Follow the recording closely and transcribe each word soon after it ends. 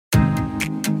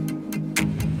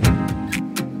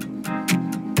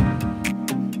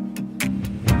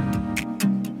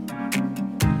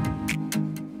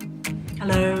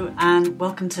and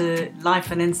welcome to Life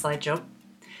and Inside Job,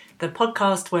 the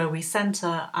podcast where we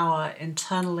centre our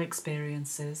internal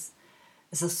experiences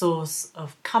as a source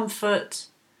of comfort,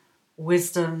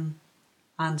 wisdom,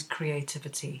 and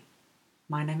creativity.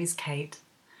 My name is Kate,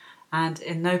 and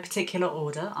in no particular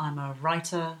order, I'm a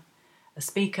writer, a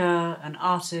speaker, an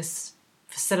artist,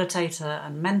 facilitator,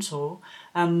 and mentor,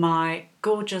 and my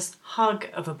gorgeous hug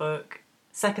of a book,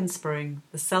 Second Spring,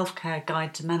 The Self-Care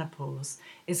Guide to Menopause,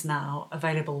 is now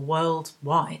available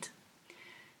worldwide.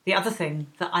 The other thing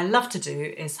that I love to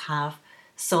do is have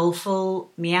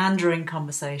soulful, meandering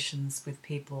conversations with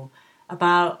people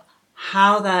about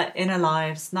how their inner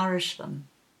lives nourish them.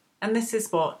 And this is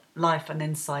what Life and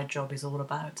Inside Job is all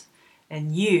about.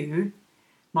 And you,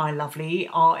 my lovely,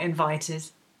 are invited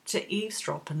to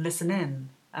eavesdrop and listen in.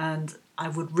 And I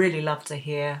would really love to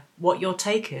hear what your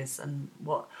take is and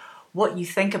what you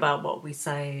think about what we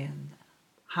say and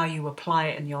how you apply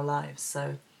it in your lives.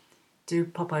 So do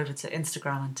pop over to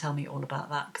Instagram and tell me all about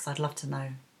that, because I'd love to know.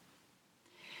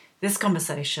 This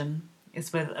conversation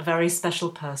is with a very special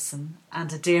person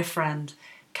and a dear friend,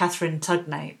 Catherine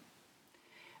Tugnate.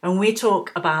 And we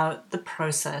talk about the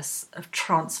process of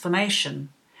transformation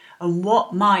and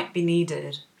what might be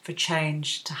needed for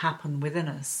change to happen within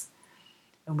us.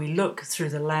 And we look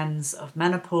through the lens of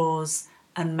menopause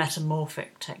and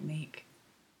metamorphic technique.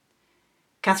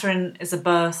 Catherine is a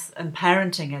birth and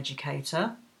parenting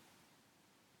educator,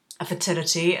 a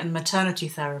fertility and maternity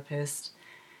therapist,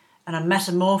 and a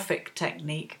metamorphic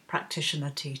technique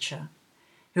practitioner teacher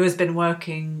who has been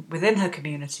working within her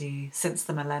community since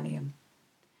the millennium.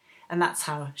 And that's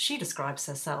how she describes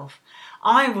herself.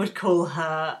 I would call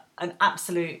her an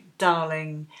absolute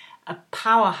darling, a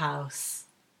powerhouse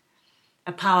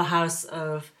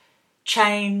of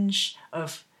change,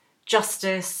 of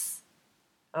justice,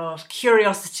 of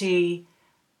curiosity,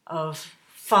 of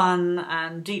fun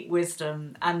and deep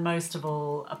wisdom, and most of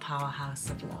all, a powerhouse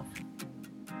of love.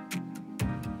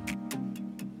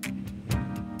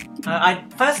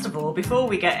 First of all, before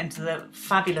we get into the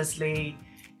fabulously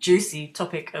juicy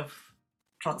topic of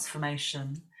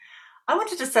transformation, I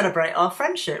wanted to celebrate our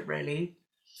friendship, really.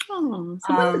 Oh, it's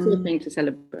a wonderful thing to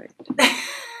celebrate.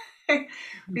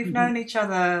 We've known each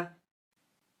other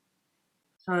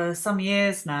for some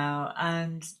years now,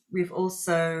 and we've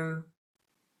also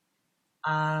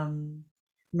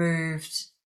moved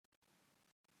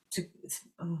to...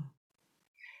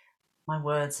 my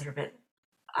words are a bit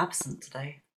absent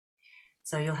today,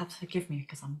 so you'll have to forgive me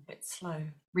because I'm a bit slow.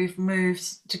 We've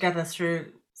moved together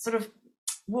through, sort of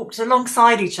walked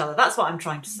alongside each other. That's what I'm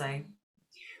trying to say.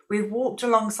 We've walked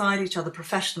alongside each other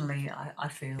professionally, I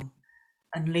feel,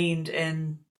 and leaned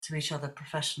in to each other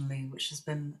professionally, which has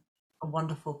been a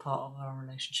wonderful part of our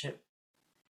relationship.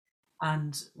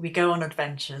 And we go on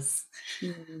adventures.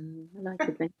 I like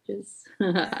adventures.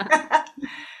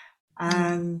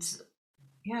 And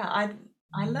yeah,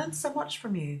 I learned so much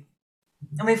from you.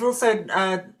 And we've also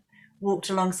walked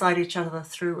alongside each other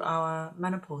through our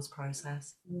menopause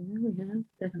process. Yeah, we have,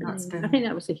 definitely. I think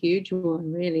that was a huge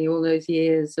one, really, all those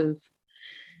years of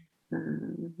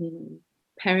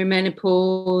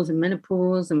perimenopause and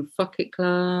menopause and Fuck It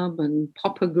Club and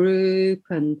Popper Group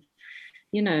and,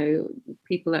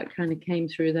 people that kind of came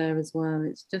through there as well.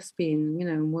 It's just been,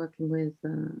 working with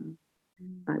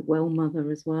like Well Mother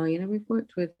as well. We've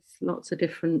worked with lots of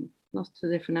different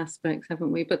aspects,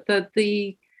 haven't we? But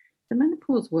the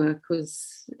menopause work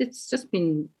it's just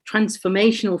been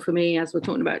transformational for me, as we're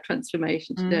talking about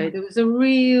transformation today. There was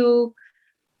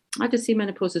I just see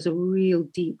menopause as a real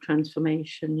deep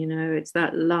transformation. It's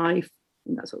that life,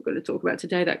 and that's what we're going to talk about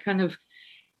today, that kind of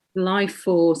life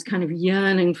force kind of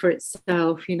yearning for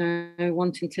itself,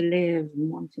 wanting to live and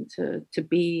wanting to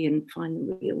be and find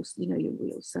the real, your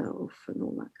real self and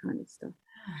all that kind of stuff.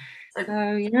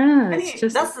 So yeah,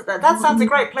 that sounds a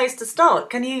great place to start.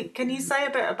 Can you say a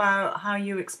bit about how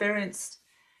you experienced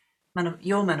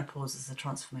your menopause as a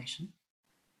transformation?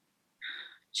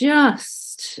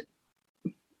 Just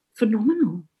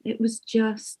phenomenal. It was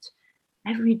just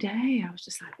every day I was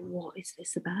just like, what is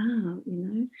this about?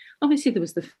 Obviously there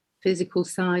was the physical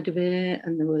side of it,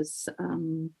 and there was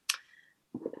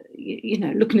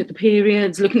looking at the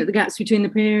periods, looking at the gaps between the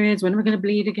periods. When am I going to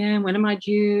bleed again? When am I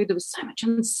due? There was so much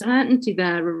uncertainty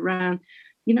there around.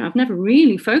 I've never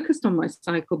really focused on my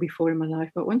cycle before in my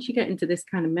life, but once you get into this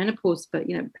kind of menopause, but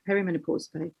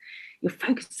perimenopause phase, you're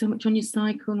focused so much on your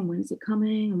cycle and when is it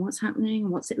coming and what's happening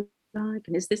and what's it like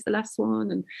and is this the last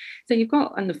one? And so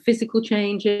and the physical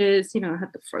changes. I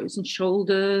had the frozen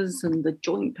shoulders and the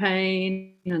joint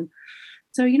pain and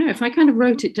So, if I kind of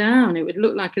wrote it down, it would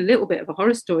look like a little bit of a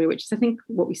horror story, which is, I think,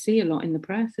 what we see a lot in the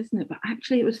press, isn't it? But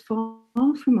actually, it was far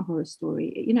from a horror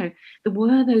story. There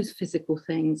were those physical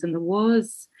things, and there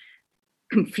was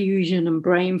confusion and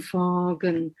brain fog,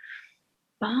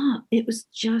 but it was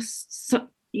just so,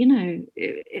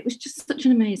 it was just such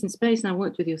an amazing space. And I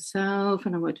worked with yourself,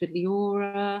 and I worked with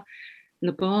Leora and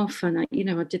the Boff, and I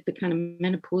did the kind of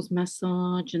menopause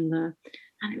massage, and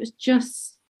it was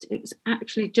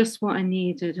actually just what I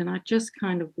needed. And I just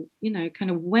kind of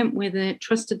went with it,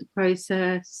 trusted the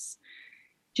process,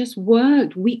 just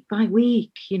worked week by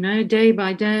week, day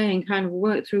by day, and kind of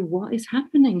worked through what is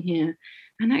happening here.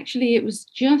 And actually, it was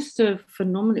just a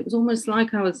phenomenal. It was almost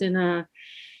like I was in a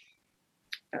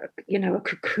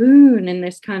cocoon in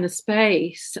this kind of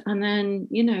space. And then,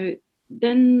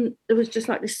 then there was just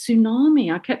like this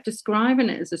tsunami. I kept describing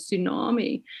it as a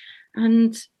tsunami.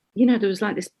 And, there was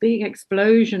like this big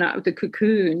explosion out of the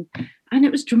cocoon. And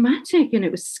it was dramatic and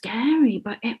it was scary,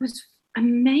 but it was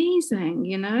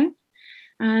amazing,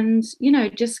 and,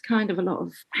 just kind of a lot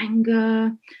of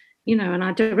anger, and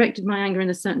I directed my anger in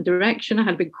a certain direction. I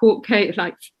had a big court case,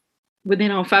 like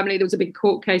within our family, there was a big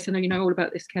court case. I know you know all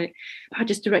about this case. I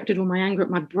just directed all my anger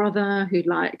at my brother who'd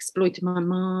like exploited my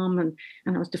mom, and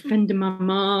I was defending my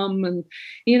mom, and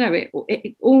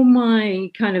all my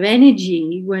kind of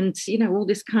energy went, all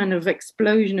this kind of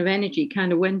explosion of energy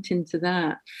kind of went into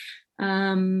that.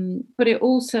 But it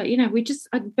also,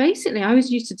 I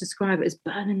always used to describe it as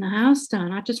burning the house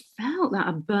down. I just felt that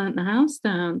I burnt the house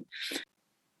down.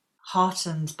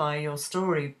 Heartened by your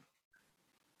story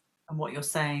and what you're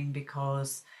saying,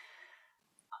 because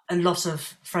a lot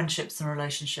of friendships and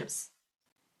relationships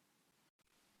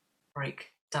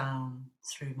break down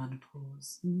through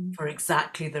menopause for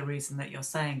exactly the reason that you're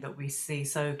saying, that we see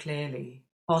so clearly.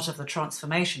 Part of the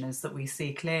transformation is that we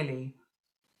see clearly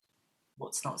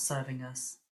what's not serving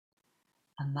us,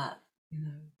 and that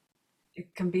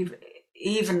it can be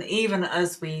even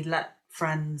as we let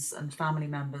friends and family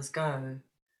members go,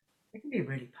 it can be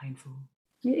really painful.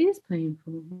 It is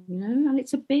painful, and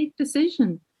it's a big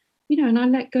decision, and I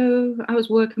let go. I was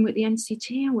working with the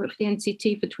NCT. I worked for the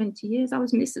NCT for 20 years. I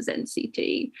was Mrs.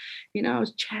 NCT, I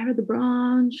was chair of the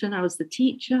branch, and I was the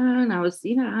teacher, and I was,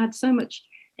 I had so much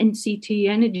NCT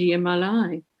energy in my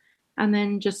life. And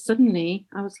then just suddenly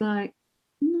I was like,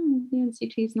 no, the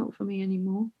NCT is not for me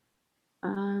anymore.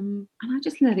 And I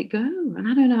just let it go. And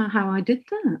I don't know how I did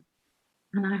that.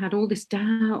 And I had all this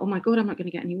doubt. Oh my God, I'm not going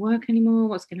to get any work anymore.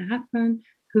 What's going to happen?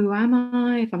 Who am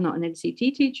I if I'm not an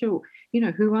NCT teacher?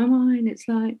 Who am I? And it's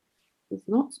like, there's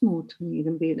lots more to me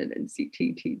than being an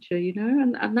NCT teacher,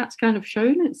 and that's kind of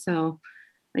shown itself,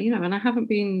 and I haven't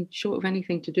been short of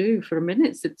anything to do for a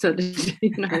minute since, So,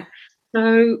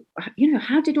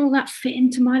 how did all that fit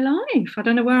into my life? I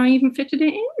don't know where I even fitted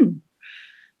it in.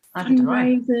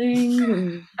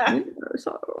 Fundraising and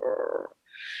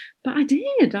but I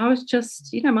did. I was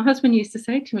just, my husband used to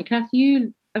say to me, Kath,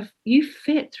 you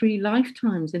fit 3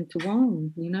 lifetimes into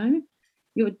one,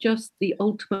 you're just the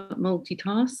ultimate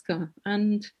multitasker.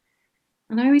 And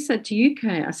I always said to you,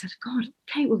 Kate, I said, God,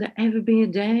 Kate, will there ever be a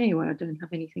day where I don't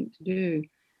have anything to do?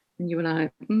 And you were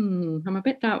like, I'm a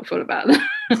bit doubtful about that.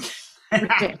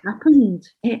 It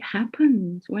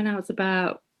happened when I was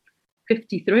about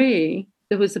 53.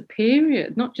 There was a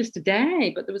period, not just a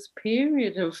day, but there was a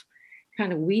period of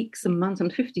kind of weeks and months. I'm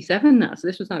 57 now, so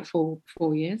this was like four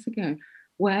years ago,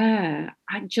 where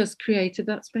I just created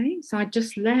that space. I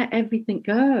just let everything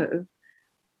go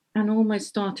and almost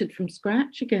started from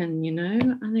scratch again,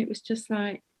 and it was just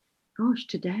like, gosh,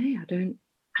 today I don't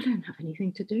have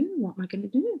anything to do. What am I going to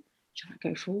do? Shall I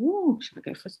go for a walk? Shall I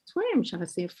go for a swim? Shall I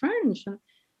see a friend? And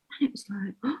it was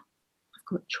like, oh, I've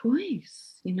got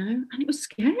choice, and it was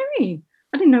scary.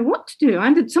 I didn't know what to do.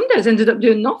 Some days ended up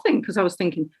doing nothing because I was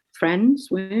thinking, friend,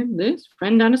 swim, this,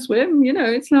 friend and a swim,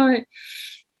 it's like,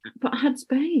 but I had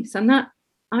space. And that,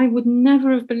 I would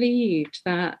never have believed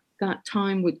that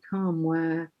time would come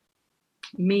where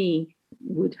me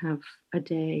would have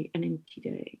an empty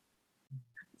day.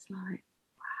 It's like,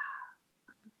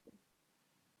 wow,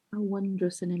 how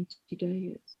wondrous an empty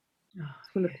day is. It's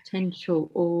full of potential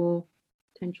or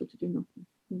potential to do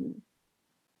nothing.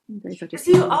 Because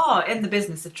you are in the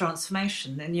business of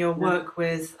transformation in your work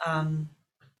with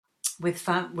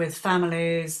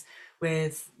families,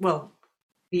 with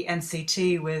the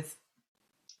NCT, with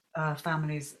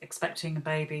families expecting a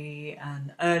baby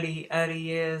and early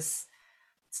years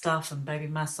stuff, and baby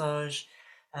massage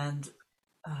and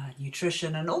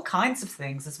nutrition and all kinds of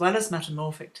things, as well as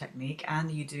metamorphic technique, and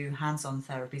you do hands-on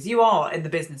therapies. You are in the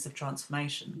business of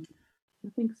transformation. I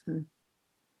think so.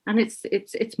 And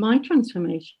it's my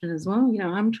transformation as well. You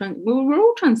know, we're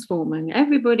all transforming.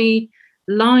 Everybody,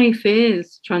 life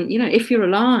is you know, if you're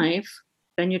alive,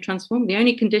 then you're transformed. The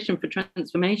only condition for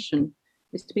transformation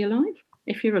is to be alive.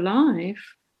 If you're alive,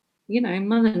 you know,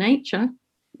 Mother Nature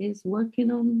is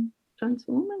working on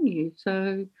transforming you.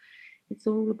 So it's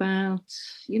all about,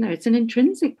 you know, it's an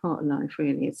intrinsic part of life,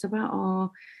 really. It's about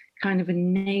our kind of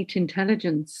innate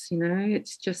intelligence, you know,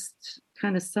 it's just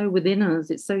kind of so within us,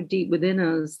 it's so deep within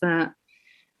us that,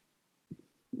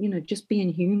 you know, just being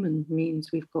human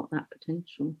means we've got that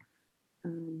potential.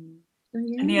 So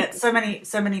yeah. And yet so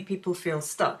many people feel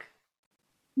stuck.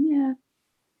 Yeah.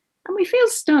 And we feel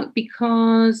stuck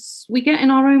because we get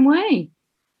in our own way.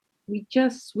 We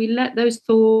let those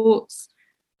thoughts,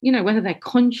 you know, whether they're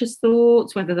conscious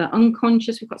thoughts, whether they're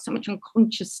unconscious, we've got so much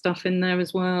unconscious stuff in there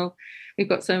as well. We've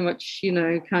got so much, you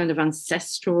know, kind of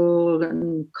ancestral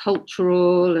and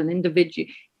cultural and individual,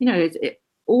 you know,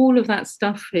 all of that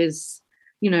stuff is,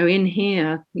 you know, in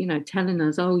here, you know, telling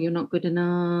us, oh, you're not good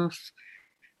enough.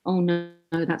 Oh, no,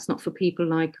 that's not for people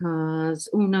like us.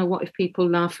 Oh, no, what if people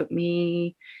laugh at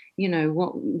me? You know,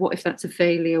 what if that's a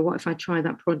failure? What if I try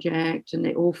that project and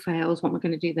it all fails? What am I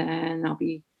going to do then? I'll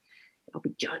be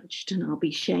judged and I'll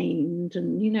be shamed.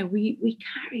 And, you know, we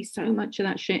carry so much of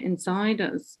that shit inside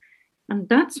us. And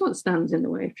that's what stands in the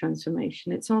way of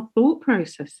transformation. It's our thought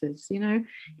processes, you know,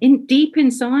 deep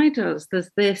inside us, there's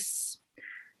this,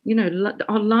 you know,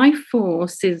 our life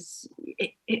force is,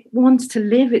 it wants to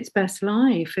live its best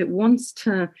life. It wants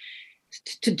to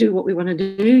do what we want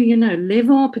to do, you know, live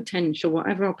our potential,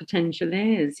 whatever our potential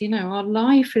is. You know, our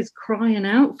life is crying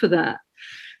out for that.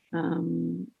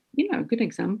 You know, a good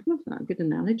example of that, a good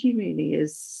analogy really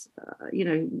is, you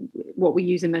know, what we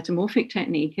use in metamorphic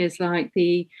technique is like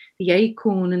the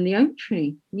acorn and the oak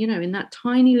tree. You know, in that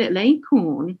tiny little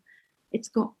acorn, it's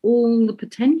got all the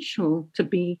potential to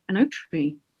be an oak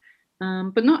tree.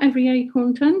 But not every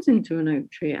acorn turns into an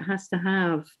oak tree. It has to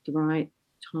have the right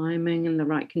timing and the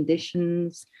right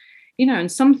conditions, you know,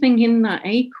 and something in that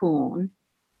acorn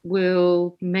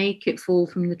will make it fall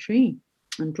from the tree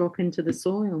and drop into the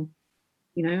soil,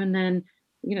 you know. And then,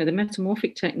 you know, the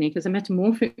metamorphic technique, as a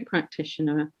metamorphic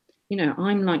practitioner, you know,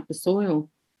 I'm like the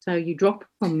soil. So you drop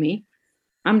on me,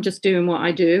 I'm just doing what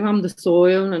I do. I'm the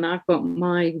soil and I've got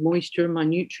my moisture and my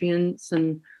nutrients,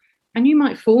 and you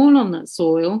might fall on that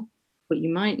soil, but you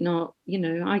might not, you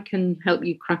know, I can help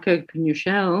you crack open your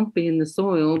shell, being the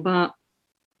soil, but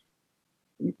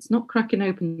it's not cracking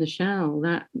open the shell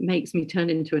that makes me turn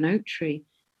into an oak tree.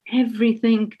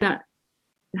 Everything that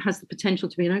has the potential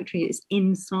to be an oak tree is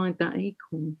inside that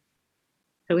acorn.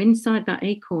 So inside that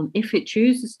acorn, if it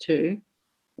chooses to,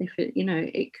 if it, you know,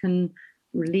 it can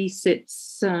release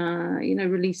its, you know,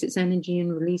 release its energy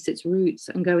and release its roots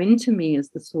and go into me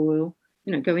as the soil,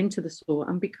 you know, go into the soil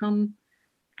and become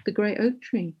the great oak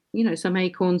tree. You know, some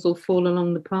acorns will fall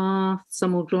along the path,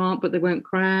 some will drop, but they won't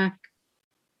crack.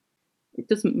 It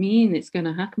doesn't mean it's going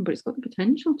to happen, but it's got the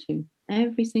potential to.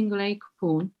 Every single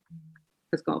acorn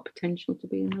has got a potential to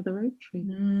be another oak tree.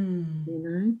 You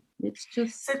know, it's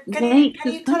just. So can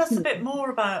you tell us a bit more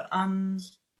about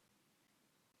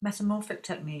metamorphic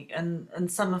technique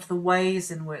and some of the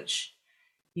ways in which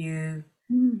you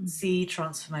see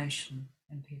transformation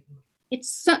in people? It's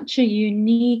such a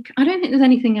unique, I don't think there's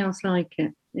anything else like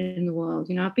it in the world.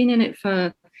 You know, I've been in it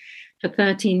for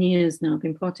 13 years now. I've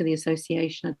been part of the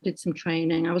association. I did some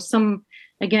training. I was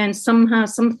somehow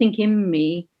something in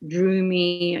me drew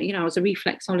me, you know, I was a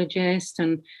reflexologist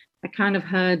and I kind of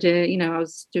heard it, you know, I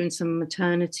was doing some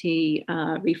maternity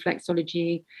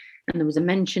reflexology, and there was a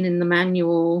mention in the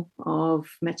manual of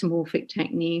metamorphic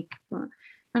technique,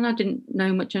 and I didn't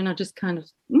know much, and I just kind of,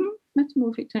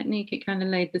 metamorphic technique, it kind of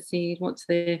laid the seed, what's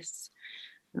this?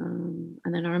 And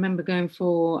then I remember going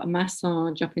for a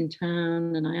massage up in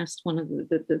town, and I asked one of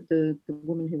the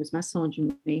woman who was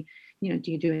massaging me, you know,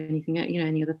 do you do anything, you know,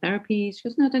 any other therapies? She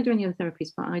goes, no, I don't do any other therapies,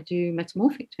 but I do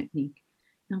metamorphic technique.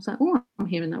 And I was like, oh, I'm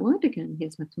hearing that word again.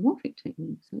 Here's metamorphic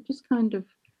technique. So it just kind of,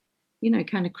 you know,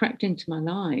 kind of crept into my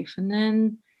life. And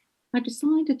then I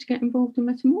decided to get involved in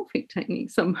metamorphic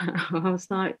technique somehow. I was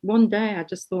like, one day I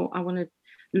just thought I want to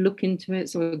look into it.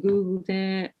 So I Googled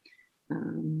it.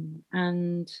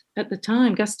 And at the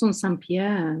time, Gaston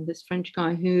Saint-Pierre, this French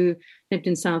guy who lived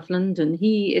in South London,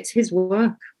 it's his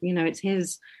work, you know, it's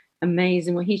his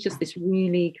amazing work. He's just this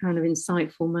really kind of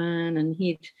insightful man, and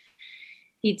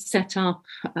he'd set up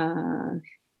the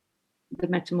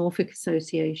Metamorphic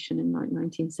Association in like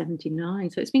 1979.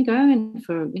 So it's been going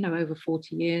for, you know, over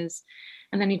 40 years.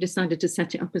 And then he decided to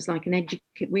set it up as like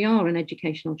we are an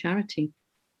educational charity.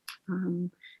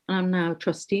 And I'm now a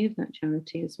trustee of that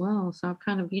charity as well. So I've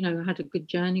kind of, had a good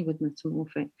journey with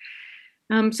Metamorphic.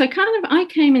 So kind of I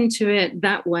came into it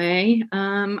that way.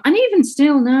 And even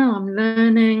still now I'm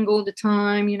learning all the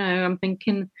time, I'm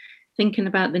thinking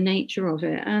about the nature of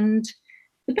it. And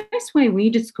the best way we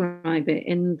describe it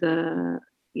in the,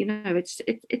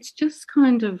 it's just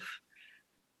kind of,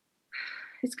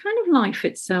 it's kind of life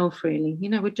itself, really.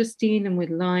 We're just dealing with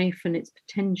life and its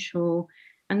potential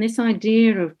and this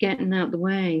idea of getting out the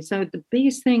way. So the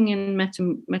biggest thing in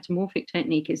metamorphic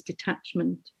technique is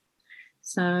detachment.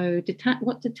 So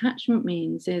what detachment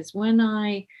means is when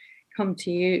I come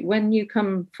to you, when you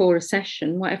come for a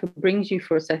session, whatever brings you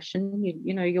for a session,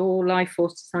 your life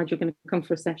force decides you're going to come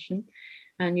for a session,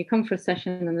 and you come for a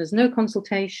session and there's no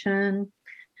consultation,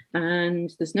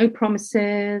 and there's no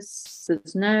promises,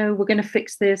 there's no we're going to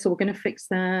fix this or we're going to fix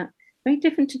that. Very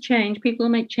different to change. People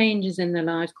make changes in their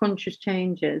lives, conscious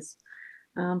changes,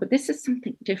 but this is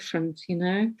something different,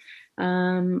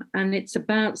 and it's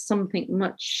about something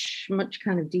much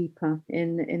kind of deeper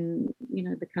in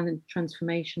the kind of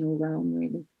transformational realm,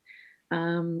 really.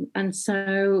 And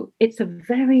so it's a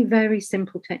very, very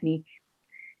simple technique.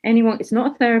 It's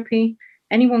not a therapy,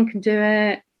 anyone can do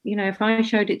it. If I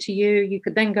showed it to you, you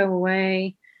could then go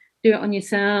away, do it on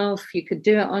yourself. You could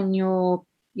do it on your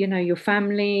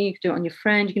family. You could do it on your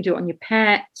friends. You can do it on your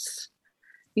pets.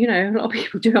 A lot of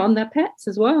people do it on their pets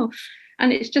as well.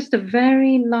 And it's just a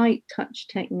very light touch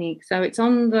technique. So it's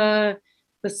on the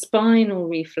spinal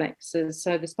reflexes.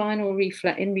 So the spinal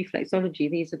reflex in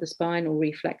reflexology, these are the spinal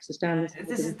reflexes down.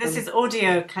 This is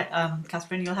audio,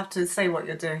 Catherine. You'll have to say what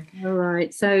you're doing. All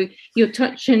right. So you're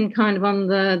touching kind of on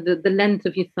the length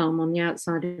of your thumb, on the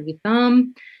outside of your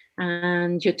thumb,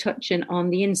 and you're touching on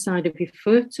the inside of your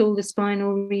foot, all the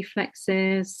spinal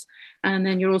reflexes, and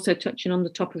then you're also touching on the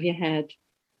top of your head.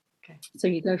 Okay. So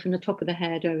you go from the top of the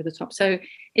head over the top. So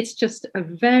it's just a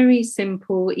very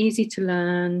simple, easy to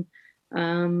learn.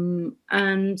 And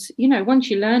once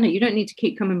you learn it, you don't need to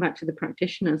keep coming back to the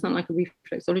practitioner. It's not like a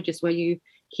reflexologist where you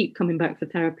keep coming back for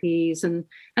therapies, and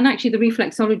actually the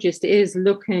reflexologist is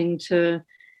looking to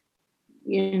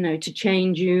to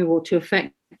change you or to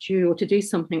affect you or to do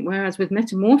something, whereas with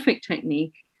metamorphic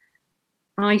technique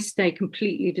I stay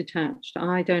completely detached.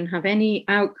 I don't have any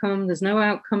outcome. There's no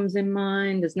outcomes in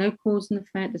mind. There's no cause and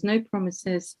effect. There's no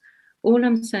promises. All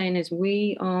I'm saying is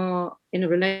we are in a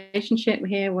relationship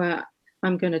here where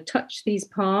I'm going to touch these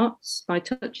parts. By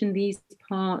touching these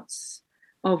parts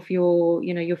of your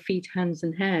feet, hands,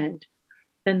 and head,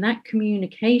 then that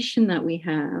communication that we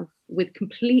have with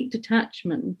complete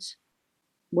detachment,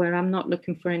 where I'm not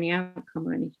looking for any outcome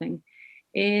or anything,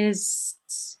 is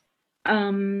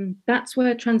that's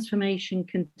where transformation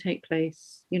can take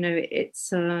place.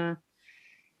 It's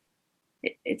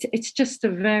just a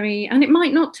very, and it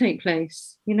might not take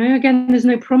place, again, there's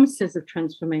no promises of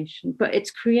transformation, but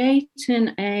it's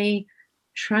creating a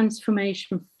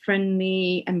transformation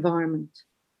friendly environment.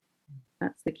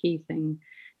 That's the key thing.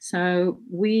 So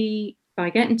we, by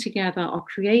getting together, are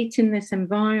creating this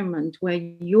environment where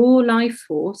your life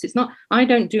force, it's not, I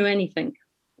don't do anything.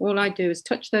 All I do is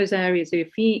touch those areas of your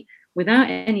feet without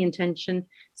any intention.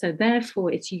 So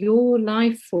therefore, it's your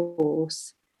life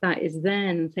force that is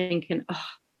then thinking, oh,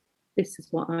 this is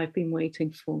what I've been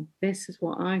waiting for. This is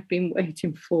what I've been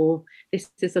waiting for. This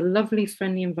is a lovely,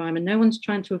 friendly environment. No one's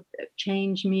trying to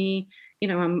change me.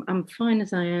 I'm fine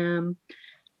as I am.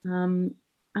 And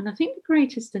I think the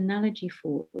greatest analogy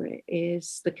for it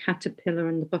is the caterpillar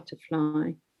and the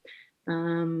butterfly.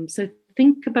 So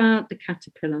think about the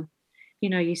caterpillar.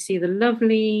 You see the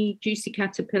lovely, juicy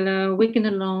caterpillar wigging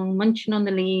along, munching on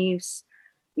the leaves.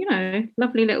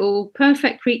 Lovely little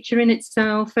perfect creature in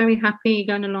itself, very happy,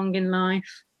 going along in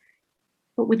life.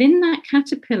 But within that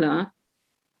caterpillar,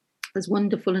 as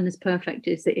wonderful and as perfect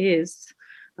as it is,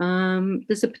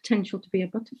 there's a potential to be a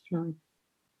butterfly.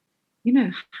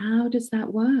 How does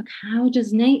that work? How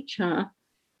does nature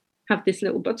have this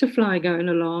little butterfly going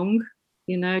along,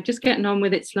 just getting on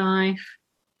with its life?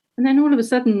 And then all of a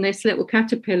sudden, this little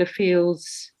caterpillar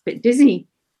feels a bit dizzy,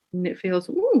 and it feels,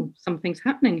 oh, something's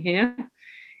happening here.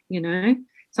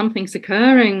 Something's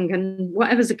occurring, and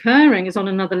whatever's occurring is on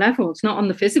another level. It's not on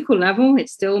the physical level.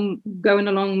 It's still going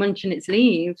along, munching its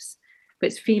leaves, but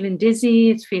it's feeling dizzy.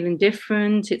 It's feeling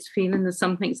different. It's feeling that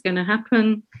something's going to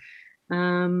happen.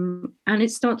 And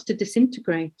it starts to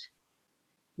disintegrate,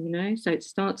 so it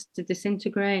starts to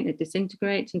disintegrate, and it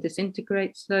disintegrates and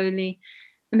disintegrates slowly.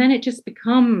 And then it just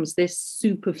becomes this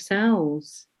soup of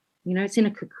cells. It's in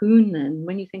a cocoon then.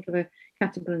 When you think of a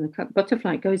caterpillar and a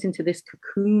butterfly, it goes into this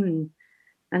cocoon.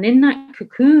 And in that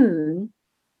cocoon,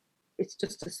 it's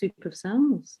just a soup of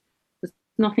cells. There's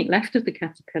nothing left of the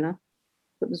caterpillar,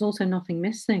 but there's also nothing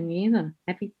missing either.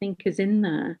 Everything is in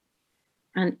there.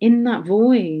 And in that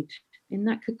void, in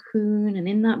that cocoon and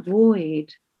in that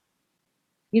void,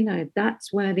 you know,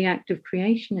 that's where the act of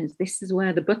creation is. This is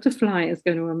where the butterfly is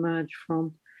going to emerge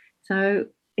from. So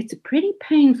it's a pretty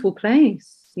painful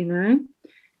place, you know,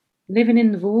 living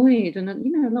in the void. And,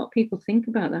 you know, a lot of people think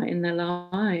about that in their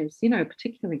lives. You know, a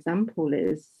particular example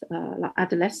is like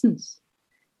adolescence.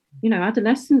 You know,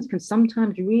 adolescents can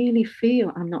sometimes really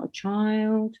feel, I'm not a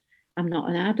child, I'm not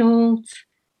an adult.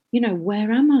 You know,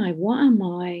 where am I? What am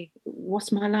I?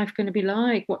 What's my life going to be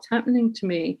like? What's happening to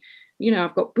me? You know,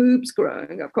 I've got boobs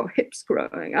growing, I've got hips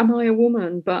growing. Am I a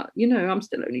woman? But, you know, I'm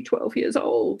still only 12 years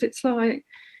old. It's like,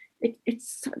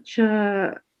 it's such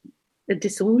a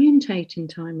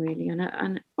disorientating time, really,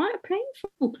 and quite a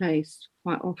painful place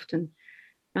quite often.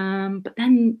 But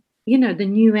then, you know, the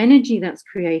new energy that's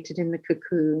created in the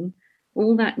cocoon,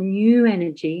 all that new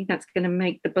energy that's going to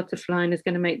make the butterfly and is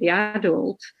going to make the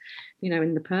adult, you know,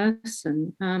 in the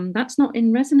person, that's not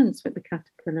in resonance with the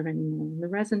caterpillar anymore. The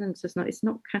resonance is not, it's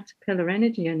not caterpillar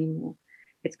energy anymore.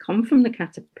 It's come from the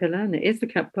caterpillar and it is the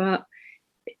cat, but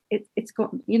it's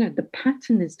got, you know, the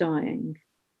pattern is dying.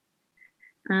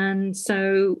 And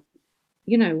so,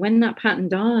 you know, when that pattern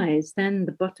dies, then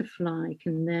the butterfly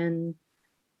can then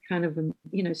kind of,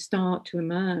 you know, start to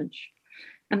emerge.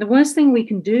 And the worst thing we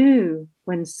can do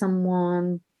when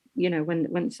someone, you know,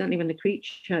 when certainly when the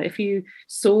creature, if you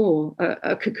saw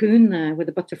a cocoon there with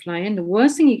a butterfly in, the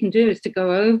worst thing you can do is to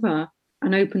go over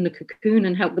and open the cocoon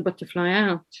and help the butterfly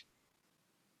out.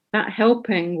 That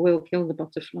helping will kill the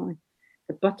butterfly.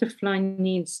 The butterfly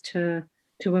needs to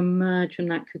emerge from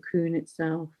that cocoon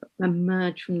itself,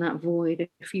 emerge from that void.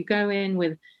 If you go in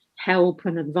with help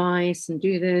and advice and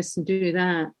do this and do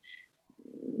that,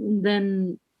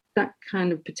 then that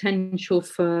kind of potential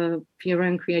for your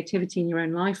own creativity and your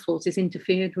own life force is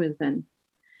interfered with then.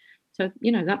 So,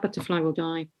 you know, that butterfly will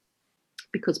die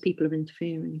because people are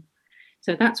interfering.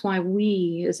 So that's why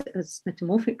we as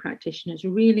metamorphic practitioners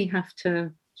really have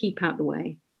to keep out the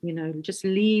way, you know, just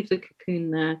leave the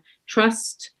cocoon there,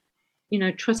 trust, you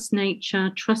know, trust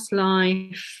nature, trust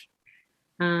life.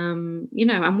 You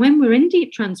know, and when we're in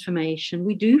deep transformation,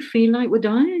 we do feel like we're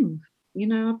dying. You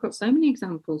know, I've got so many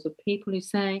examples of people who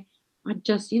say, I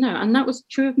just, you know, and that was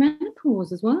true of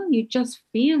menopause as well. You just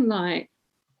feel like,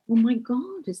 oh my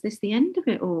God, is this the end of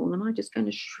it all? Am I just going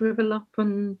to shrivel up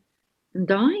and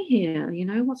die here? You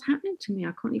know, what's happening to me?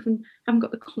 I haven't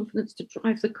got the confidence to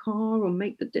drive the car or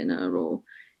make the dinner, or,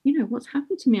 you know, what's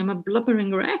happened to me? I'm a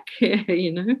blubbering wreck here,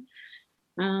 you know.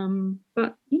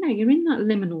 But, you know, you're in that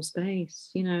liminal space,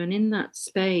 you know, and in that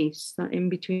space, that in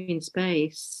between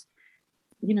space,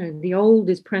 you know, the old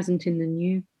is present in the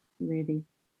new, really.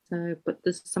 So, but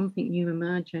there's something new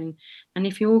emerging. And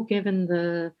if you're given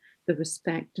the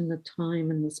respect and the time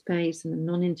and the space and the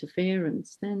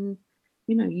non-interference, then,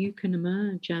 you know, you can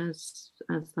emerge as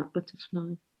that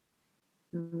butterfly.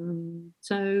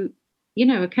 So, you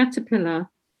know, a caterpillar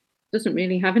doesn't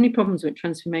really have any problems with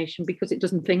transformation because it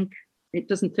doesn't think. It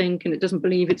doesn't think, and it doesn't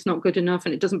believe it's not good enough,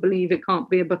 and it doesn't believe it can't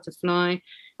be a butterfly,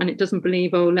 and it doesn't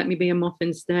believe, oh, let me be a moth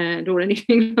instead, or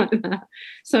anything like that.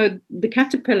 So the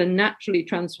caterpillar naturally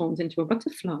transforms into a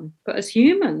butterfly. But as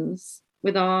humans,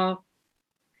 with our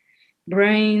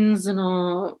brains and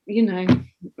our, you know,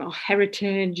 our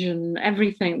heritage and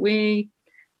everything, we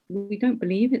don't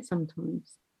believe it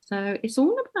sometimes. So it's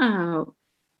all about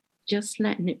just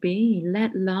letting it be.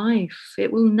 Let life,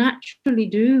 it will naturally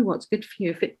do what's good for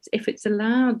you. If it's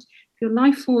allowed, if your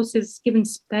life force is given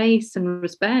space and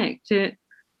respect,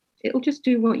 it'll just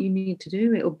do what you need to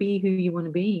do. It'll be who you want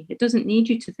to be. It doesn't need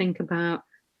you to think about,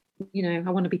 you know,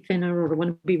 I want to be thinner, or I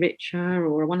want to be richer,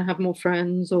 or I want to have more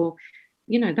friends, or,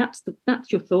 you know, that's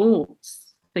your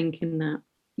thoughts thinking that.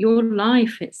 Your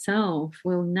life itself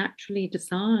will naturally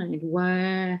decide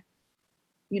where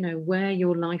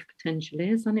your life potential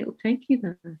is, and it will take you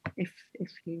there if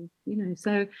you know.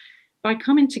 So by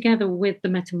coming together with the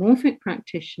metamorphic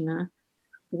practitioner,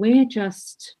 we're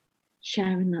just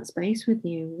sharing that space with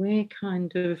you. We're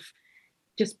kind of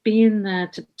just being there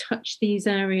to touch these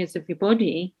areas of your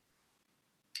body,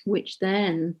 which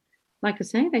then, like I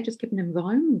say, they just give an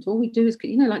environment. All we do is,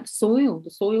 you know, like the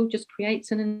soil just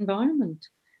creates an environment,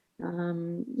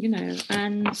 you know,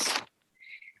 and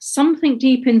something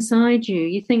deep inside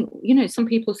you think, you know, some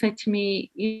people say to me,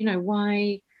 you know,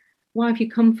 why have you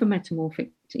come for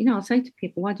metamorphic? You know, I'll say to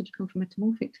people, why did you come for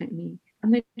metamorphic technique?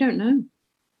 And they don't know,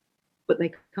 but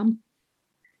they come,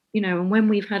 you know. And when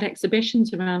we've had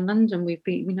exhibitions around London, we've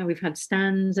had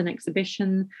stands and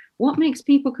exhibition. What makes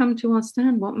people come to our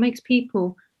stand? What makes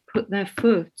people put their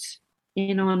foot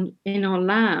in our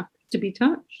lap to be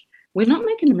touched. We're not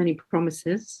making them any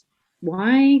promises.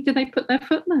 Why do they put their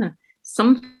foot there?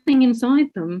 Something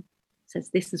inside them says,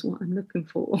 this is what I'm looking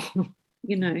for.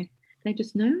 You know, they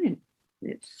just know it.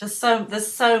 It's Just so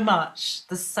there's so much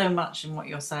in what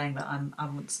you're saying that I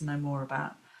want to know more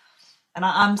about. And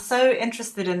I'm so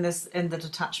interested in this, in the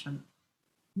detachment,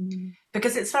 mm,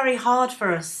 because it's very hard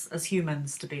for us as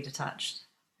humans to be detached,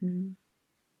 mm,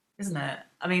 isn't it?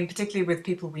 I mean, particularly with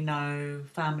people we know,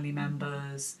 family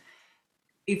members,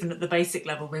 even at the basic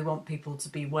level, we want people to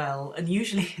be well, and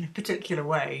usually in a particular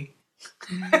way.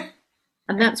 mm.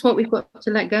 And that's what we've got to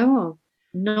let go of.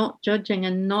 Not judging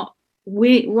and not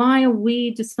we why are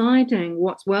we deciding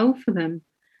what's well for them?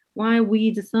 Why are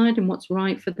we deciding what's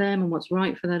right for them and what's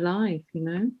right for their life, you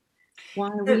know? Why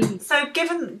are So, we so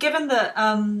given that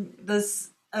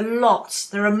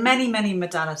there are many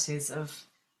modalities of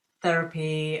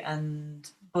therapy and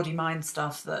body mind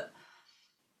stuff that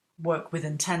work with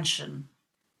intention,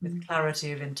 with mm,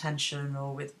 clarity of intention,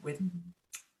 or with mm,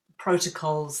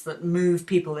 protocols that move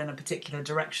people in a particular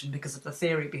direction because of the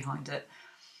theory behind it.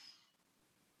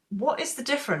 What is the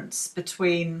difference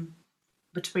between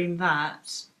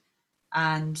that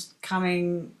and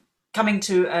coming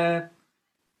to a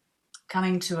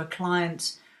coming to a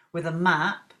client with a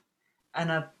map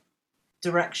and a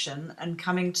direction, and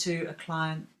coming to a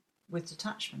client with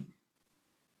detachment?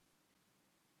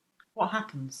 What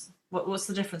happens? What's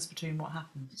the difference between what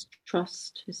happens? it's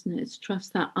trust, isn't it? It's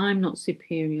trust that I'm not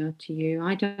superior to you.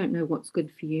 I don't know what's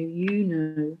good for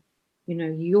you. You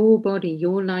know, your body,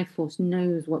 your life force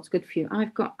knows what's good for you.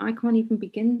 I can't even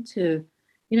begin to,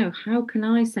 you know, how can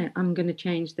I say I'm going to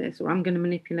change this or I'm going to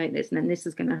manipulate this and then this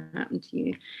is going to happen to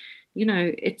you? You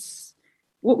know, it's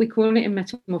what we call it in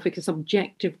metamorphic is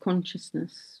objective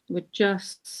consciousness. We're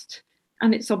just,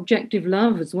 and it's objective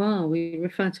love as well. We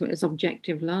refer to it as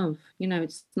objective love. You know,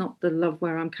 it's not the love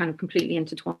where I'm kind of completely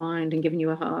intertwined and giving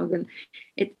you a hug, and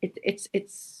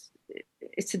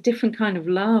it's a different kind of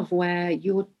love where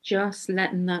you're just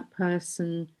letting that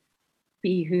person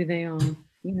be who they are.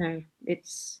 You know,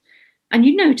 it's, and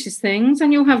you notice things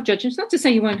and you'll have judgments. Not to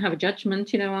say you won't have a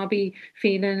judgment, you know, I'll be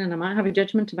feeling and I might have a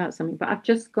judgment about something, but I've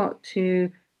just got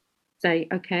to say,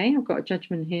 okay, I've got a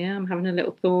judgment here. I'm having a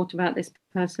little thought about this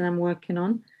person I'm working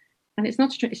on. And it's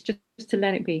not, it's just to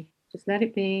let it be. Just let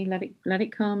it be, let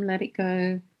it come, let it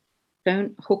go.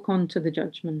 Don't hook on to the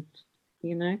judgment,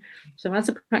 you know? So as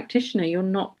a practitioner, you're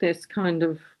not this kind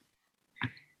of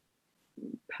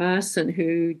person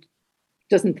who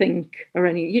doesn't think or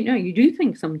any, you know, you do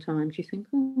think sometimes. You think,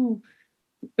 oh,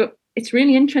 but it's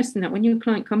really interesting that when your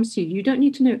client comes to you, you don't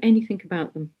need to know anything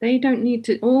about them. They don't need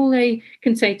to, all they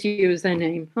can say to you is their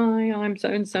name. Hi, I'm so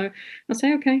and so. I'll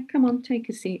say, okay, come on, take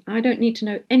a seat. I don't need to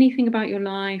know anything about your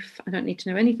life. I don't need to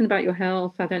know anything about your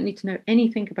health. I don't need to know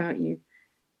anything about you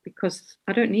because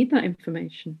I don't need that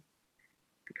information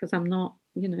because I'm not,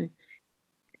 you know,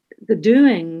 the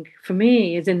doing for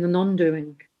me is in the non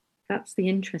doing. That's the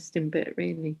interesting bit,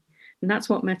 really. And that's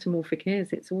what metamorphic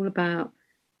is. It's all about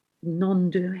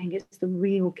non-doing. It's the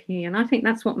real key, and I think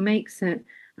that's what makes it.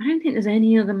 I don't think there's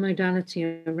any other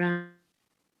modality around,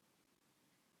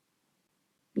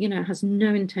 you know, has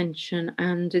no intention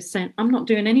and is saying I'm not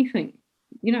doing anything.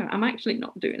 You know, I'm actually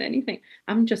not doing anything.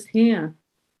 I'm just here.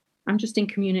 I'm just in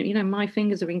community. You know, my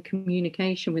fingers are in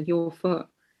communication with your foot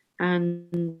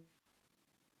and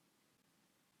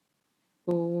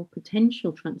for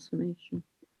potential transformation.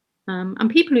 And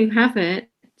people who have it,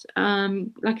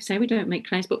 like I say, we don't make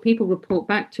claims, but people report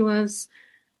back to us.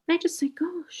 They just say,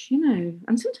 gosh, you know,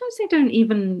 and sometimes they don't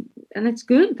even, and it's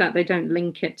good that they don't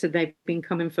link it to they've been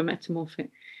coming for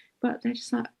metamorphic, but they're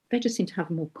just like, they just seem to have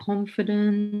more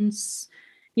confidence.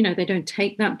 You know, they don't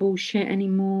take that bullshit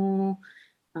anymore.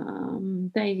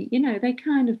 They, you know, they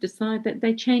kind of decide that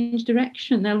they change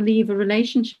direction. They'll leave a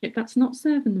relationship that's not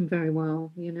serving them very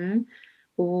well, you know,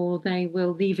 or they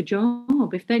will leave a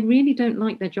job if they really don't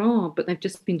like their job, but they've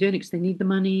just been doing it because they need the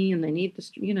money and they need the,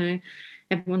 you know,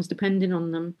 everyone's depending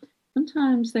on them.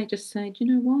 Sometimes they just say, do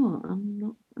you know what?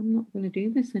 I'm not going to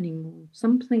do this anymore.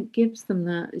 Something gives them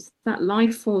that. It's that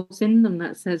life force in them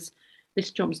that says,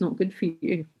 this job's not good for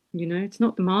you. You know, it's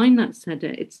not the mind that said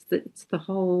it. It's the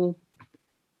whole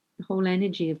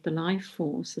energy of the life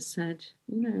force has said,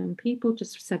 you know, and people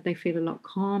just said they feel a lot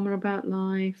calmer about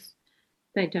life.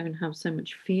 They don't have so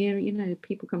much fear. You know,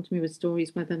 people come to me with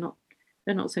stories where they're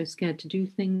not so scared to do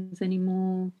things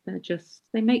anymore.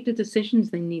 They make the decisions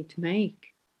they need to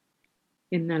make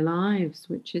in their lives,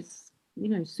 which is, you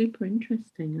know, super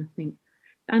interesting, I think.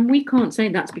 And we can't say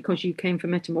that's because you came for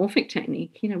metamorphic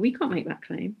technique. You know, we can't make that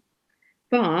claim.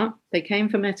 But they came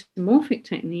for metamorphic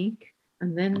technique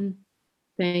and then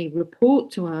they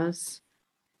report to us,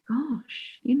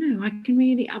 gosh, I can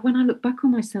really, when I look back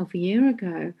on myself a year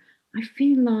ago, I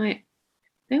feel like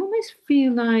they almost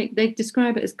feel like they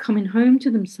describe it as coming home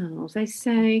to themselves. They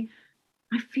say,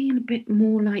 I feel a bit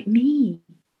more like me,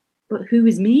 but who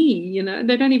is me?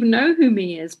 They don't even know who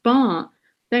me is, but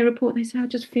they say, I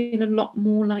just feel a lot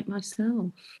more like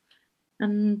myself.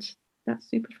 And that's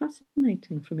super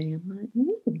fascinating for me. I'm like,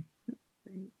 ooh,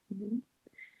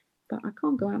 but I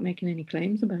can't go out making any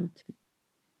claims about it.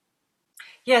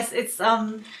 Yes, it's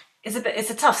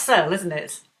a tough sell, isn't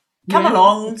it? Come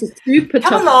along. It's a super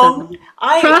come tough along. Sell.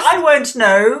 I won't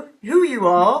know who you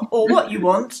are or what you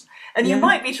want, and you Yeah.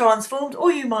 might be transformed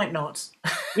or you might not.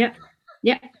 Yeah,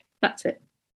 that's it.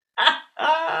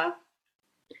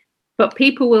 But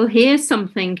people will hear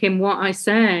something in what I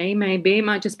say. Maybe it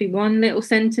might just be one little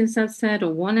sentence I've said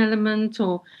or one element,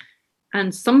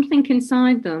 and something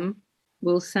inside them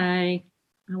will say,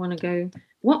 I want to go.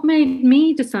 What made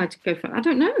me decide to go for it? I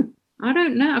don't know.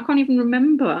 I can't even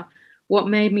remember what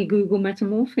made me Google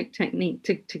metamorphic technique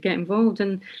to get involved.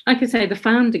 And like I say, the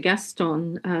founder,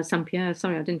 Gaston St. Pierre,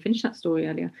 sorry, I didn't finish that story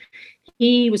earlier.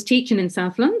 He was teaching in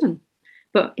South London,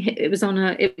 but it was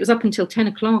up until 10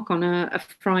 o'clock on a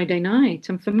Friday night.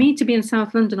 And for me to be in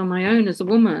South London on my own as a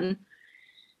woman,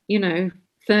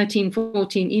 13,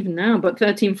 14, even now, but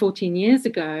 13, 14 years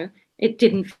ago, it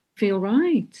didn't feel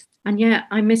right. And yet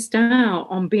I missed out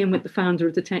on being with the founder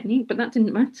of the technique, but that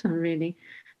didn't matter really.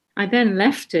 I then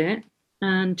left it,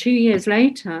 and 2 years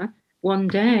later, one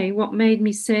day, what made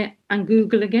me sit and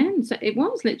Google again? So it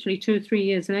was literally 2 or 3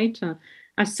 years later.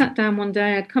 I sat down one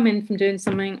day, I'd come in from doing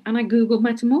something, and I Googled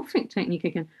metamorphic technique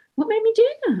again. What made me do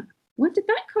that? Where did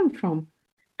that come from?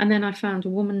 And then I found a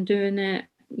woman doing it,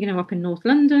 up in North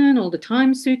London. All the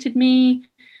time suited me.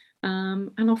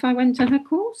 And off I went to her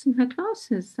course and her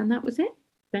classes, and that was it.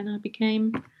 Then I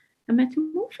became a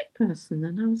metamorphic person,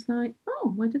 and I was like,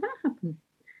 oh, where did that happen?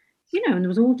 And there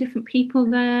was all different people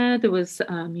there. There was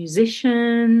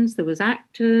musicians, there was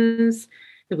actors,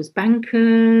 there was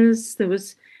bankers, there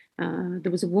was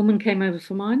a woman came over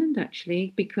from Ireland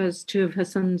actually because 2 of her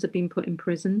sons had been put in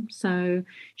prison. So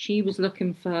she was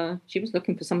looking for something. She was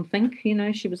looking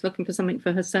for something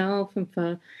for herself and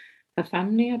for her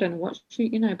family. I don't know what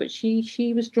but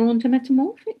she was drawn to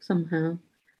metamorphic somehow.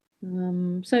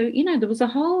 So there was a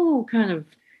whole kind of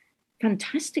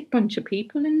fantastic bunch of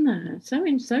people in there. So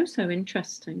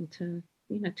interesting to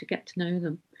to get to know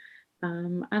them.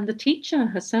 And the teacher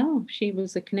herself, she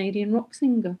was a Canadian rock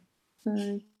singer. So,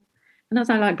 and as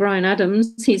I like Bryan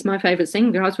Adams, he's my favourite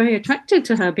singer. I was very attracted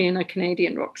to her being a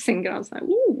Canadian rock singer. I was like,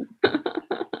 ooh.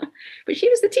 But she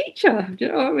was the teacher, do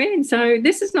you know what I mean? So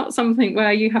this is not something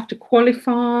where you have to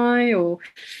qualify or,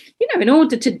 in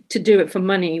order to do it for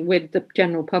money with the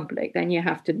general public, then you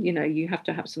have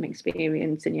to have some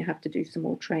experience and you have to do some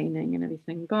more training and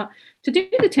everything. But to do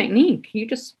the technique,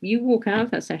 you walk out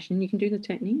of that session, you can do the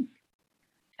technique.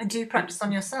 And do you practice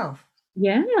on yourself?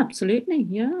 Yeah, absolutely.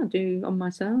 Yeah, I do on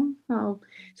myself.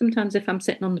 Sometimes if I'm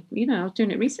sitting on I was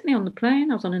doing it recently on the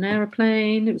plane. I was on an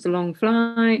aeroplane. It was a long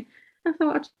flight. I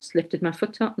thought I just lifted my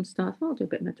foot up and started. I'll do a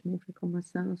bit of metamorphic on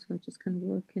myself. So I'm just kind of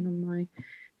working on my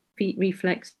feet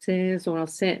reflexes, or I'll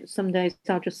sit. Some days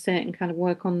I'll just sit and kind of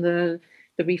work on the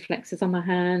reflexes on my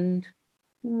hand.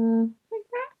 Like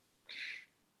that.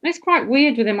 It's quite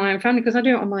weird within my own family because I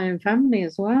do it on my own family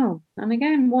as well. And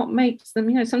again, what makes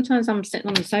them, sometimes I'm sitting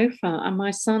on the sofa and my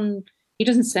son, he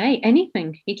doesn't say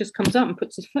anything. He just comes up and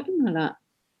puts his foot in my lap.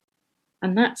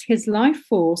 And that's his life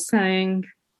force saying,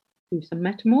 do some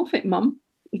metamorphic, Mum.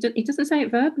 He doesn't say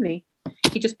it verbally.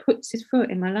 He just puts his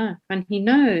foot in my lap. And he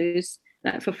knows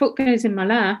that if a foot goes in my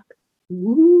lap,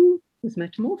 woo, there's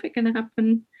metamorphic going to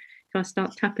happen. If I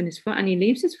start tapping his foot, and he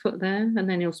leaves his foot there, and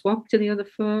then he'll swap to the other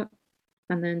foot.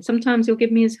 And then sometimes he'll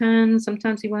give me his hand,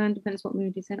 sometimes he won't, depends what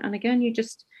mood he's in. And again, you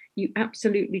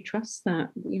absolutely trust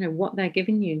that, what they're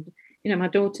giving you. My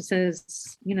daughter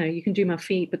says, you can do my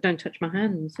feet, but don't touch my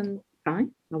hands. And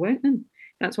fine, I won't then.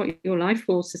 That's what your life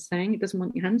force is saying. It doesn't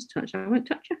want your hands touched. I won't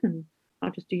touch your hands.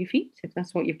 I'll just do your feet if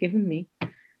that's what you've given me.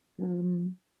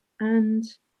 And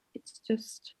it's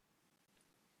just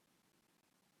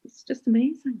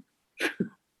amazing.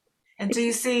 And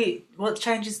what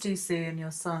changes do you see in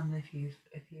your son if you've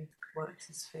worked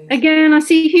his feet? Again, I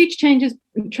see huge changes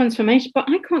in transformation, but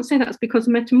I can't say that's because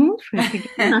of metamorphic.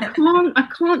 I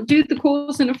can't do the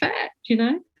cause and effect,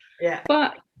 Yeah.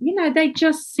 But they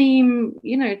just seem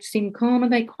calmer.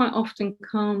 They quite often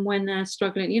calm when they're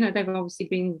struggling. They've obviously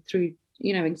been through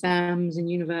exams in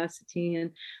university,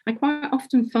 and I quite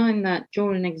often find that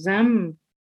during an exam,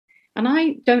 and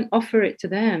I don't offer it to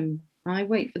them. I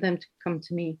wait for them to come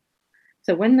to me.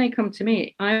 So when they come to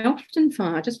me, I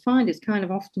just find it's kind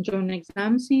of often during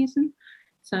exam season.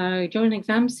 So during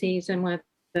exam season where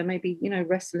they're maybe,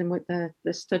 wrestling with their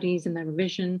studies and their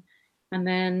revision, and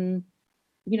then,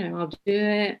 I'll do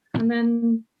it, and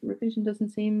then revision doesn't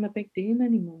seem a big deal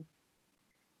anymore.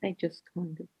 They just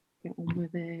kind of get on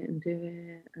with it and do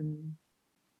it, and,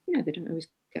 they don't always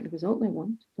get the result they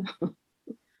want.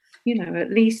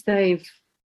 At least they've,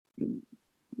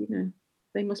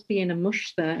 they must be in a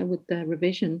mush there with their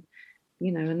revision,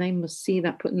 and they must see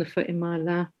that putting the foot in my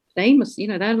lap. They must,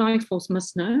 their life force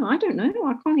must know. I don't know.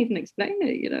 I can't even explain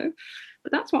it,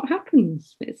 but that's what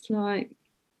happens. It's like,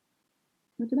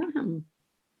 how did that happen?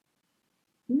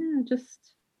 Yeah,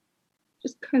 just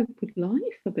cope with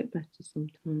life a bit better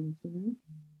sometimes,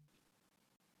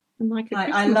 And like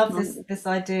I love this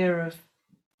idea of,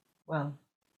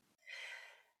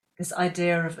 this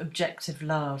idea of objective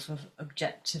love, of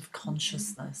objective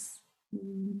consciousness,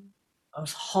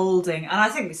 of holding. And I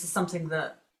think this is something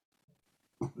that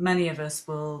many of us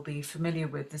will be familiar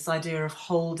with, this idea of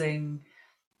holding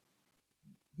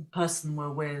the person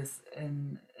we're with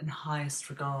in highest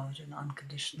regard and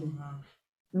unconditional love.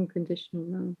 Unconditional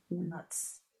love, yeah. And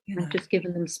that's, just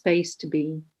giving them space to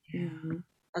be. Yeah.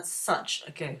 That's such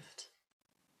a gift.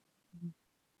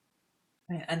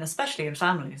 And especially in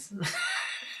families.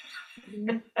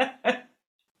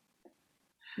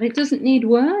 It doesn't need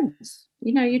words.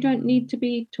 You don't need to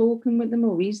be talking with them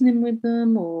or reasoning with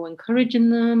them or encouraging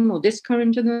them or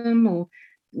discouraging them, or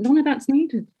none of that's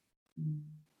needed.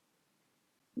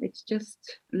 It's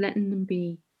just letting them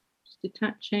be, just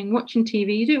detaching, watching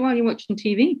TV. You do it while you're watching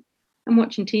TV. I'm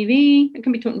watching TV. I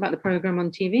can be talking about the program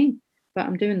on TV, but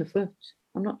I'm doing the foot.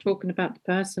 I'm not talking about the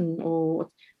person,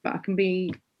 but I can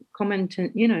be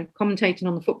commentating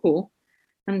on the football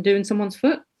and doing someone's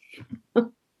foot.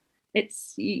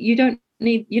 It's, you're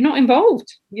not involved,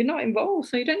 so you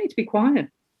don't need to be quiet.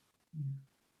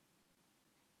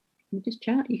 You just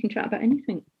chat. You can chat about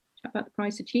anything. Chat about the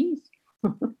price of cheese.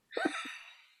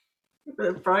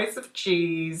 The price of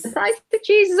cheese. The price of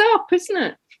cheese is up, isn't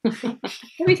it?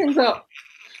 Everything's up.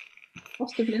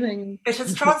 Cost of living. It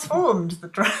has transformed the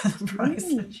price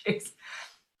of cheese.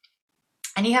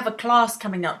 And you have a class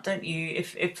coming up, don't you?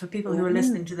 If for people who are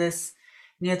listening to this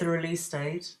near the release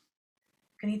date,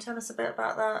 can you tell us a bit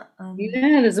about that?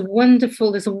 Yeah, there's a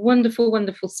wonderful,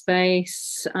 wonderful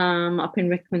space up in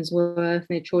Rickmansworth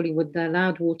near Chorleywood, there,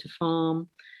 Loudwater Farm.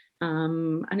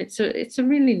 And it's a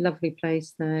really lovely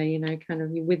place there, kind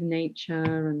of you're with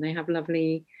nature, and they have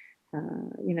lovely,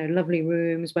 lovely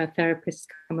rooms where therapists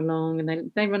come along,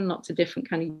 and they run lots of different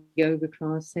kind of yoga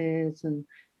classes and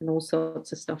all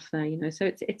sorts of stuff there,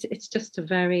 So it's just a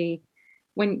very,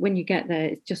 when you get there,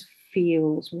 it just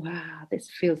feels, wow, this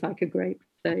feels like a great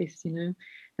place, and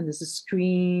there's a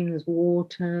stream, there's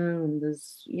water, and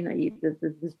there's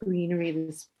there's greenery,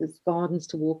 there's gardens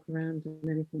to walk around and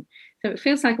everything. So it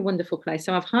feels like a wonderful place.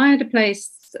 So I've hired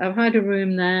a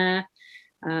room there.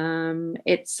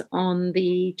 It's on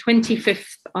the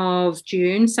 25th of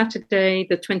June, Saturday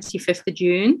the 25th of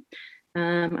June,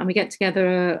 and we get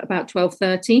together about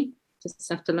 12:30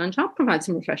 just after lunch. I'll provide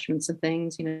some refreshments and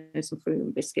things, some fruit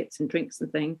and biscuits and drinks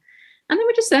and things. And then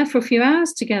we're just there for a few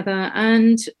hours together,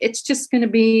 and it's just going to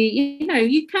be,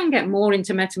 you can get more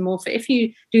into metamorphic. If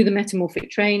you do the metamorphic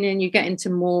training, you get into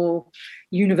more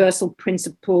universal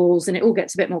principles, and it all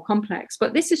gets a bit more complex.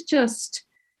 But this is just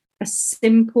a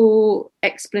simple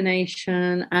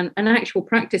explanation and an actual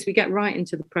practice. We get right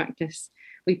into the practice.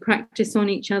 We practice on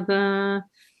each other.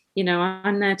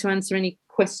 I'm there to answer any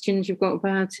questions you've got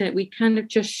about it. We kind of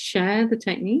just share the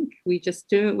technique. We just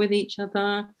do it with each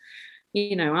other.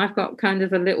 I've got kind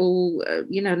of a little, a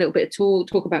little bit of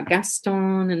talk about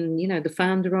Gaston and, the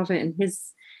founder of it and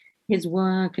his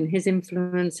work and his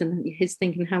influence and his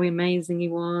thinking, how amazing he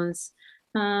was.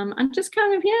 And just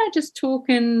kind of, just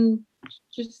talking,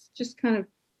 just kind of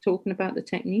talking about the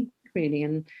technique really.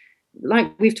 And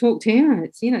like we've talked here,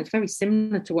 it's, it's very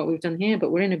similar to what we've done here,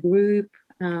 but we're in a group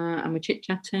and we're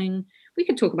chit-chatting. We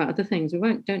could talk about other things. We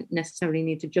don't necessarily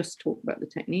need to just talk about the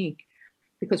technique,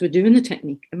 because we're doing the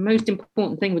technique. The most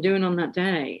important thing we're doing on that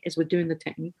day is we're doing the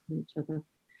technique on each other.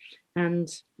 And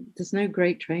there's no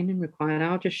great training required.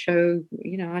 I'll just show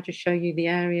you the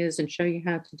areas and show you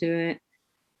how to do it.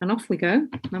 And off we go.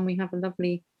 And we have a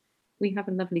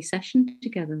lovely session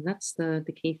together. That's the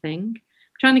key thing.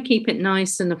 Trying to keep it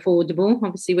nice and affordable,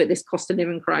 obviously with this cost of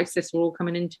living crisis we're all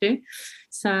coming into.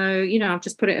 So, I've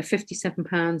just put it at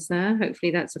 £57 there.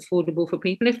 Hopefully that's affordable for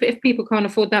people. If people can't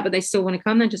afford that, but they still want to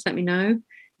come, then just let me know.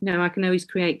 I can always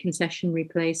create concessionary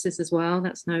places as well.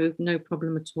 That's no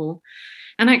problem at all.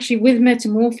 And actually, with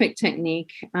metamorphic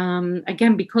technique,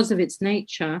 again, because of its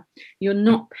nature, you're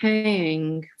not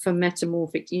paying for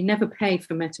metamorphic. You never pay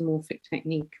for metamorphic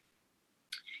technique.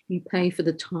 You pay for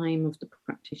the time of the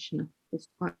practitioner. It's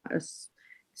quite it's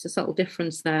a subtle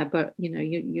difference there, but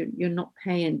you're not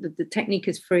paying. The technique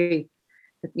is free.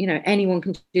 Anyone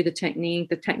can do the technique.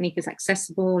 The technique is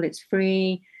accessible. It's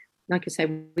free. Like I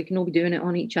said, we can all be doing it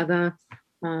on each other,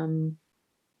 but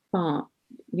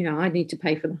I need to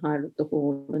pay for the hire of the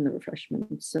hall and the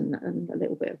refreshments and a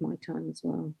little bit of my time as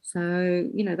well. So,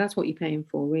 that's what you're paying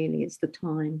for, really. It's the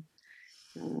time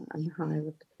and the hire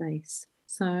of the place.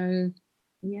 So,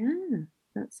 yeah,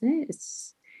 that's it.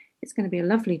 It's going to be a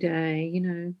lovely day,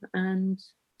 and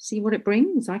see what it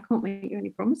brings. I can't make you any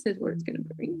promises what it's going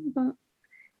to bring, but...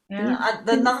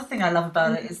 Another thing I love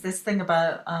about it is this thing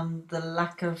about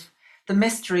the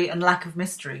mystery and lack of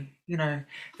mystery.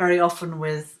 Very often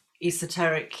with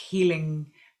esoteric healing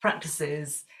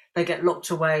practices, they get locked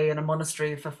away in a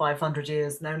monastery for 500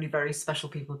 years and only very special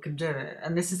people can do it.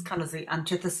 And this is kind of the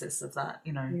antithesis of that,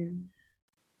 Yeah.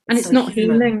 And it's not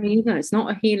healing either. It's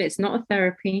not a healing. It's not a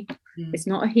therapy. It's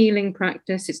not a healing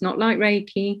practice. It's not like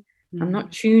Reiki. I'm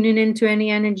not tuning into any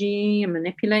energy and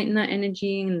manipulating that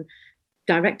energy and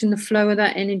directing the flow of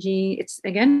that energy. It's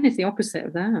the opposite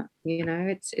of that.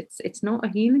 It's not a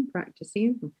healing practice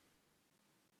either.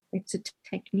 It's a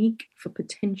technique for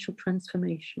potential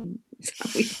transformation.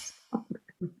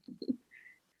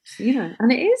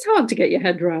 And it is hard to get your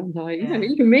head around that.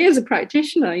 Even me as a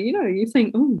practitioner, you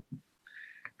think, oh,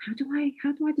 how do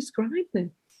I describe this?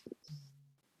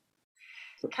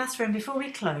 Catherine, before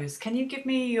we close, can you give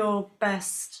me your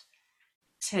best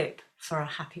tip for a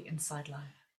happy inside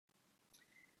life?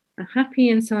 A happy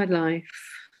inside life.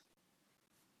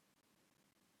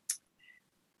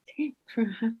 Tip for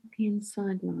a happy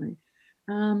inside life.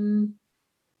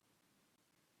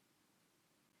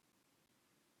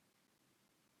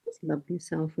 Just love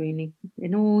yourself, really,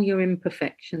 in all your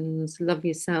imperfections. Love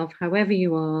yourself however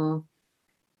you are.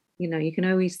 You can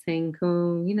always think,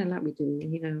 oh, like we do,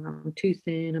 I'm too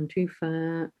thin, I'm too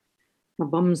fat, my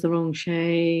bum's the wrong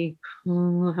shape,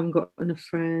 oh, I haven't got enough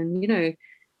friends,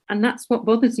 and that's what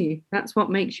bothers you. That's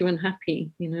what makes you unhappy,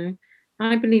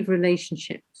 I believe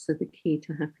relationships are the key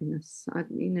to happiness.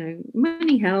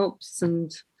 Money helps,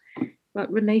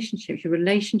 but relationships, your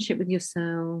relationship with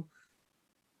yourself,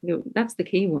 that's the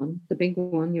key one, the big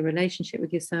one, your relationship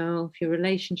with yourself, your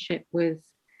relationship with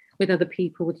other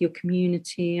people, with your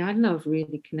community. I love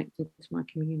really connecting to my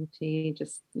community,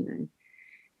 just,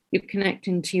 you're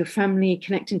connecting to your family,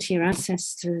 connecting to your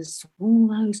ancestors, all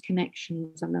those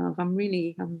connections I love. I'm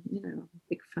a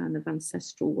big fan of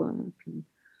ancestral work, and,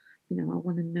 I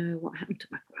want to know what happened to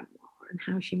my grandma and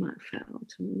how she might have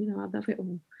felt, and, I love it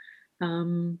all.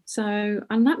 And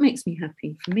that makes me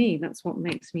happy. For me, that's what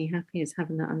makes me happy, is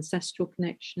having that ancestral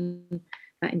connection,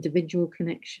 that individual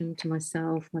connection to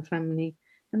myself, my family,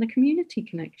 and the community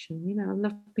connection. I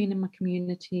love being in my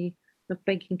community, love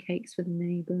baking cakes for the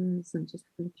neighbours and just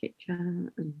having a chit chat.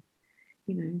 And,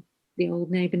 the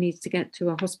old neighbour needs to get to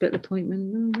a hospital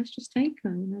appointment. No, let's just take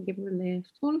her, give her a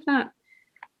lift. All of that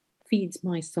feeds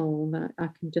my soul, that I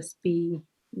can just be,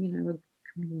 a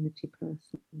community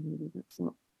person. Really.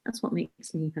 That's what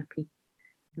makes me happy.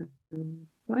 But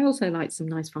I also like some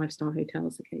nice 5-star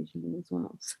hotels occasionally as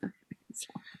well. So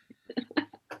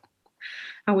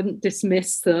I wouldn't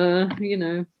dismiss the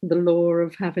law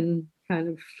of having kind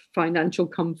of financial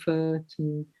comfort,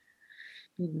 and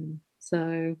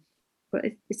but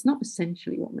it's not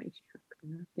essentially what makes you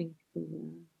happy. I think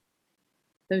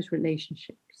those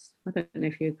relationships. I don't know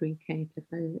if you agree, Kate. If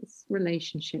it's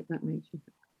relationship that makes you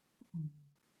happy.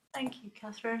 Thank you,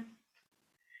 Catherine.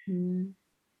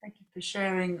 Thank you for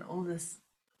sharing all this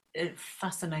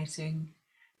fascinating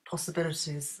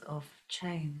possibilities of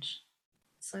change.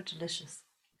 So delicious.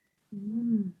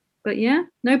 But yeah,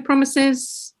 no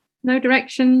promises, no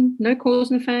direction, no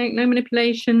cause and effect, no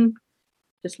manipulation.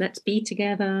 Just let's be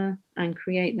together and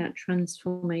create that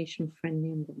transformation-friendly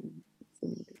environment.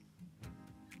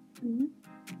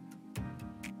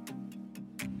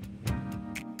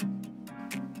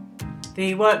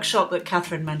 The workshop that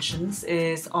Catherine mentions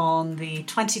is on the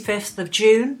 25th of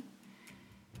June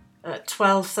at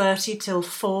 12:30 till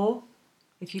 4.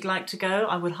 If you'd like to go,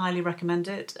 I would highly recommend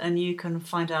it. And you can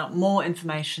find out more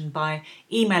information by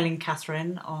emailing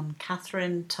Catherine on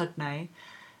Catherine Tugnay.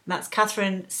 That's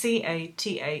Catherine, CATHERINE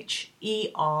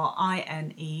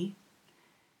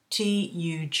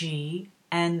TUGNAIT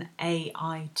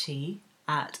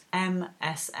at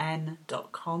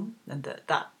msn.com, and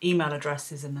that email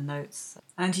address is in the notes.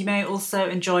 And you may also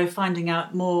enjoy finding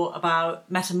out more about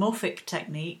metamorphic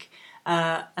technique,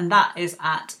 and that is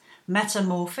at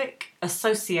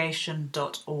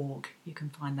metamorphicassociation.org. You can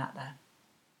find that there.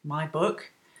 My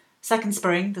book, Second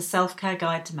Spring, The Self-Care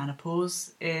Guide to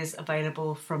Menopause, is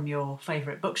available from your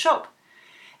favourite bookshop.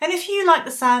 And if you like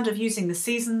the sound of using the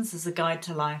seasons as a guide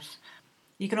to life,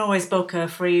 you can always book a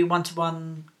free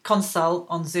one-to-one consult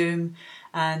on Zoom,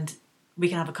 and we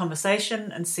can have a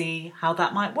conversation and see how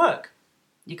that might work.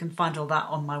 You can find all that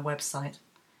on my website.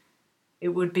 It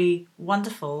would be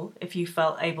wonderful if you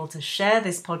felt able to share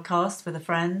this podcast with a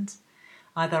friend,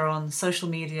 either on social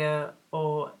media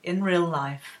or in real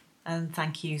life. And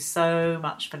thank you so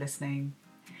much for listening.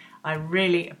 I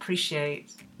really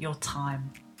appreciate your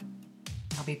time.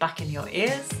 I'll be back in your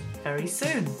ears very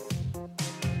soon.